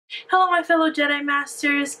Hello my fellow Jedi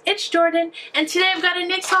Masters, it's Jordan, and today I've got a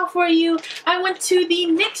NYX haul for you. I went to the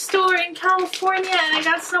NYX store in California and I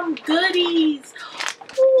got some goodies.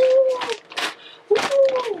 Ooh.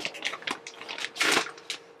 Ooh.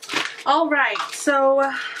 Alright, so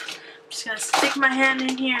I'm just going to stick my hand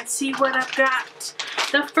in here and see what I've got.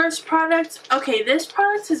 The first product, okay, this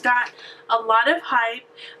product has got a lot of hype.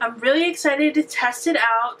 I'm really excited to test it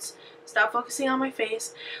out. Stop focusing on my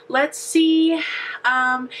face. Let's see.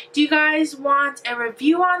 Do you guys want a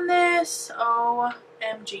review on this?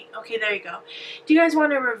 OMG. Okay, there you go. Do you guys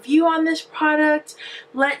want a review on this product?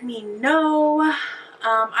 Let me know.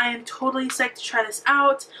 I am totally psyched to try this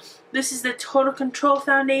out. This is the Total Control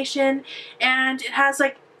Foundation, and it has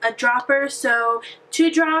like a dropper, so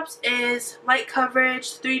 2 drops is light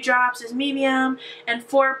coverage, 3 drops is medium, and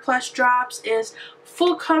 4+ drops is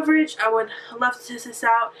full coverage. I would love to test this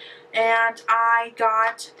out, and I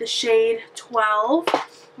got the shade 12.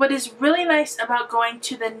 What is really nice about going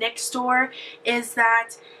to the NYX store is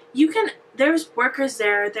that there's workers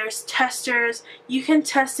there, there's testers, you can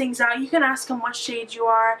test things out, you can ask them what shade you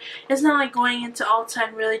are. It's not like going into Ulta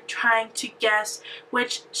and really trying to guess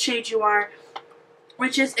which shade you are,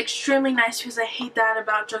 which is extremely nice, because I hate that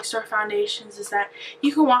about drugstore foundations, is that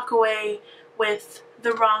you can walk away with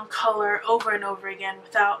the wrong color over and over again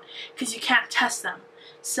because you can't test them.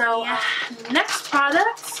 So next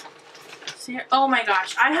product, oh my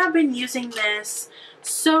gosh, I have been using this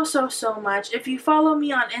so much. If you follow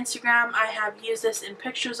me on Instagram, I have used this in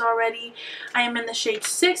pictures already. I am in the shade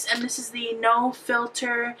 6, and this is the No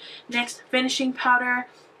Filter NYX finishing powder.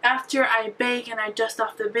 After I bake and I dust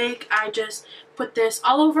off the bake, I just put this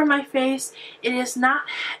all over my face. It is not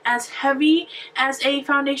as heavy as a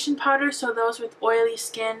foundation powder, so those with oily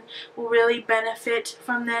skin will really benefit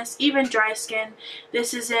from this. Even dry skin.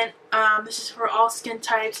 This is for all skin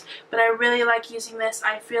types, but I really like using this.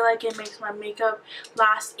 I feel like it makes my makeup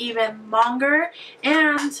last even longer,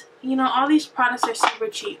 and you know, all these products are super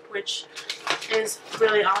cheap, which is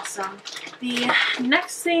really awesome. The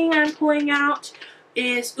next thing I'm pulling out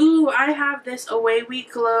is, I have this Away We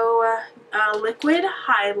Glow liquid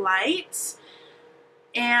highlights,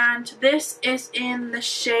 and this is in the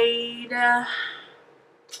shade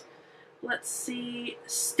let's see,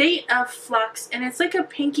 State of Flux, and it's like a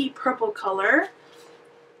pinky purple color.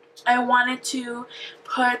 I wanted to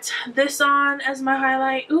put this on as my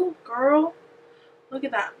highlight. Ooh girl, look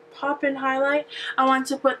at that pop-in highlight. I want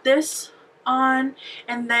to put this on,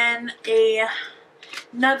 and then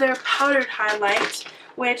another powdered highlight,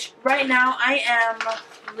 which right now I am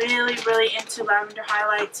really into lavender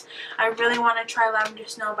highlights. I really want to try Lavender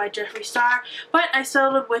Snow by Jeffree Star, but I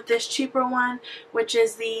settled with this cheaper one, which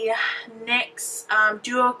is the NYX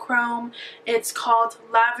Duochrome. It's called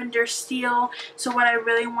Lavender Steel. So what I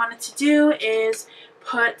really wanted to do is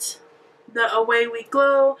put the Away We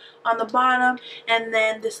Glow on the bottom, and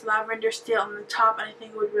then this Lavender Steel on the top, and I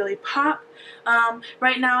think it would really pop.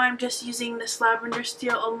 Right now I'm just using this Lavender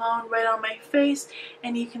Steel alone right on my face,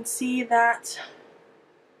 and you can see that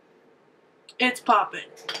it's popping.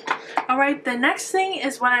 Alright, the next thing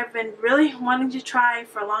is what I've been really wanting to try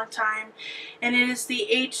for a long time, and it is the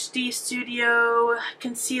HD Studio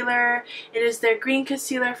Concealer. It is their green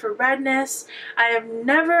concealer for redness. I have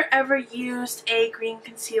never ever used a green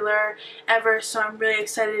concealer ever, so I'm really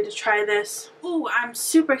excited to try this. Ooh, I'm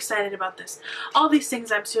super excited about this. All these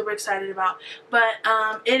things I'm super excited about, but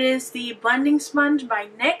it is the Blending Sponge by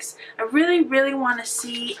NYX. I really want to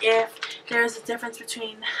see if there's a difference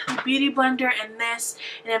between the Beauty Blender and this,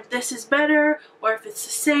 and if this is better or if it's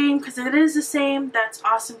the same, because if it is the same, that's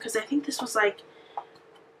awesome, because I think this was like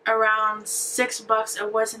around $6.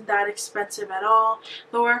 It wasn't that expensive at all.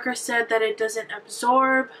 The worker said that it doesn't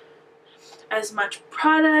absorb as much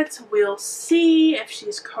product. We'll see if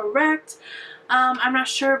she's correct. I'm not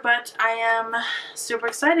sure, but I am super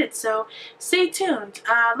excited, so stay tuned.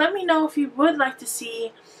 Let me know if you would like to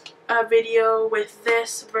see a video with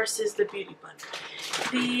this versus the Beauty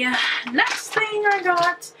Blender. The next thing I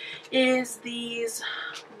got is these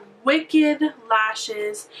Wicked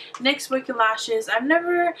Lashes, NYX Wicked Lashes. I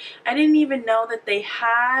didn't even know that they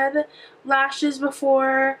had lashes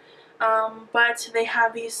before, but they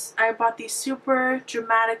have these. I bought these super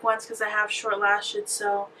dramatic ones because I have short lashes,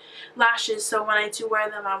 so when I do wear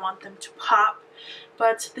them, I want them to pop.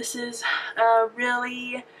 But this is a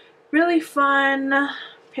really fun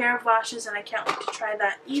pair of lashes, and I can't wait to try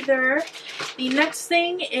that either. The next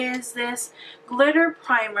thing is this glitter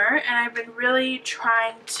primer, and I've been really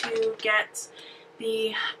trying to get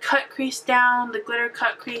the cut crease down, the glitter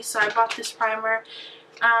cut crease, so I bought this primer.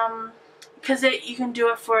 because you can do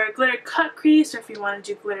it for a glitter cut crease or if you want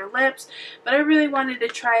to do glitter lips. But I really wanted to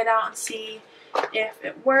try it out and see if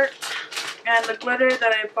it worked. And the glitter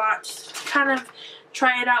that I bought to kind of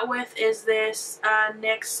try it out with is this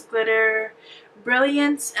NYX Glitter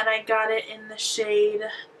Brilliance, and I got it in the shade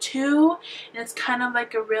 2, and it's kind of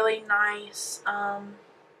like a really nice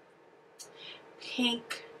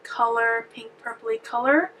pink color, pink purpley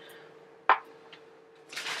color.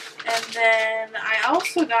 And then I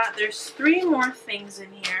also got, there's 3 more things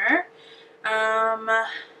in here.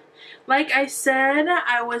 Like I said,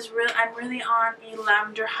 I'm really on a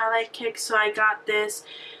lavender highlight kick, so I got this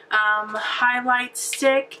highlight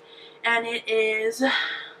stick, and it is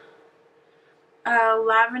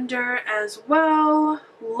lavender as well.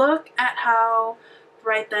 Look at how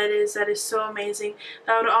bright that is. That is so amazing.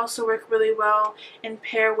 That would also work really well and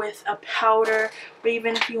pair with a powder, or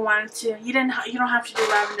even if you wanted to, you don't have to do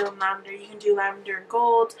lavender and lavender. You can do lavender and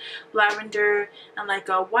gold, lavender and like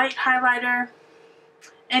a white highlighter,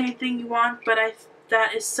 anything you want. But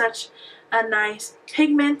that is such a nice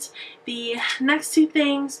pigment. The next 2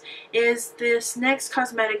 things is this NYX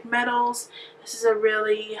Cosmetic Metals. This is a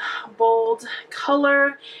really bold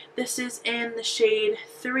color. This is in the shade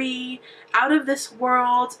 3, Out of This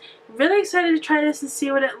World. I'm really excited to try this and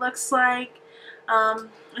see what it looks like.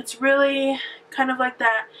 It's really kind of like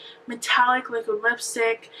that metallic liquid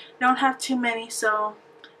lipstick. Don't have too many, so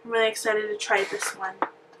I'm really excited to try this one.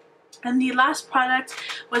 And the last product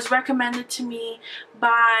was recommended to me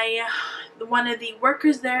by one of the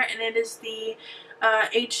workers there, and it is the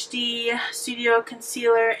HD Studio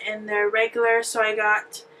Concealer in their regular. So I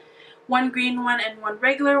got 1 green one and 1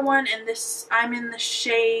 regular one, and this, I'm in the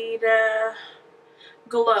shade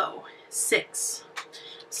Glow 6.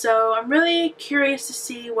 So I'm really curious to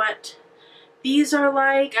see what these are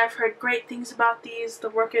like. I've heard great things about these.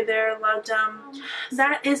 The worker there loved them.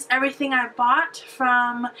 That is everything I bought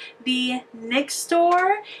from the NYX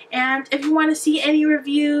store. And if you want to see any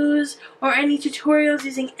reviews or any tutorials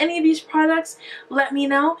using any of these products, let me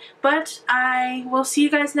know. But I will see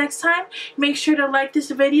you guys next time. Make sure to like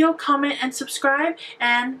this video, comment, and subscribe.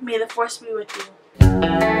 And may the force be with you.